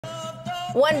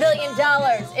$1 billion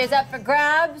is up for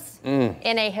grabs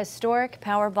in a historic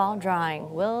Powerball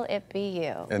drawing. Will it be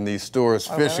you? And these stores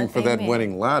fishing for that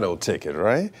winning lotto ticket,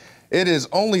 right? It is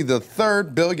only the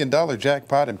third $1 billion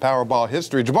jackpot in Powerball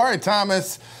history. Jabari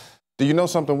Thomas, do you know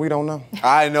something we don't know?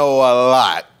 I know a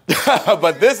lot,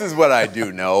 but this is what I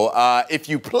do know. If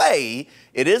you play,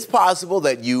 it is possible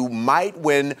that you might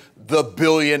win the $1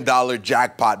 billion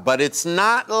jackpot, but it's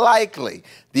not likely.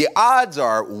 The odds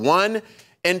are 1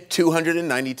 in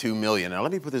 292 million. Now,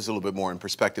 let me put this a little bit more in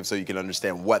perspective so you can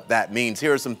understand what that means.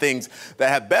 Here are some things that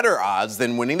have better odds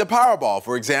than winning the Powerball.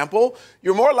 For example,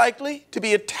 you're more likely to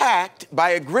be attacked by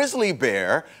a grizzly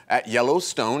bear at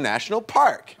Yellowstone National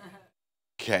Park.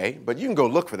 Okay, but you can go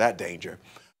look for that danger.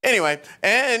 Anyway,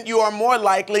 and you are more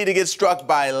likely to get struck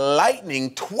by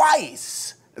lightning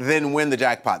twice than win the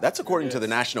jackpot. That's according to the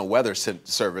National Weather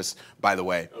Service, by the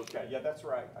way. Okay, yeah, that's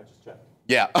right. I just checked.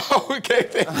 Yeah, okay,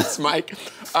 thanks, Mike.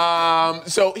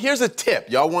 So here's a tip.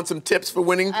 Y'all want some tips for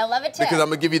winning? I love a tip. Because I'm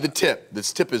going to give you the tip.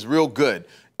 This tip is real good.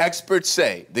 Experts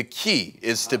say the key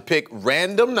is to pick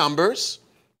random numbers,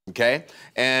 okay,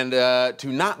 and to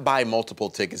not buy multiple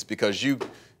tickets because you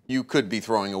could be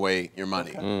throwing away your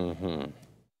money. Mm-hmm.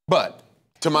 But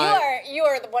to my... You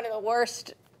are one of the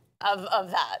worst of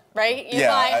that, right? You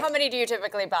buy, how many do you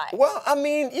typically buy? Well, I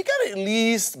mean, you got to at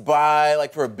least buy,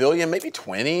 like, for $1 billion, maybe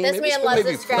 20, this maybe, man loves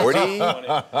maybe to scratch 40.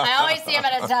 I always see him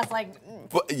at his desk, like,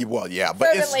 Well, yeah, but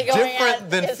it's different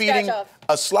than feeding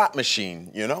a slot machine,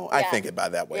 you know? I think about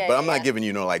it that way. But I'm not giving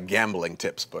you, like, gambling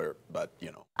tips, but,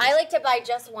 you know. I like to buy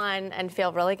just one and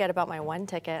feel really good about my one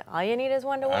ticket. All you need is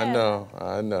one to win.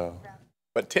 I know.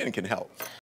 But 10 can help.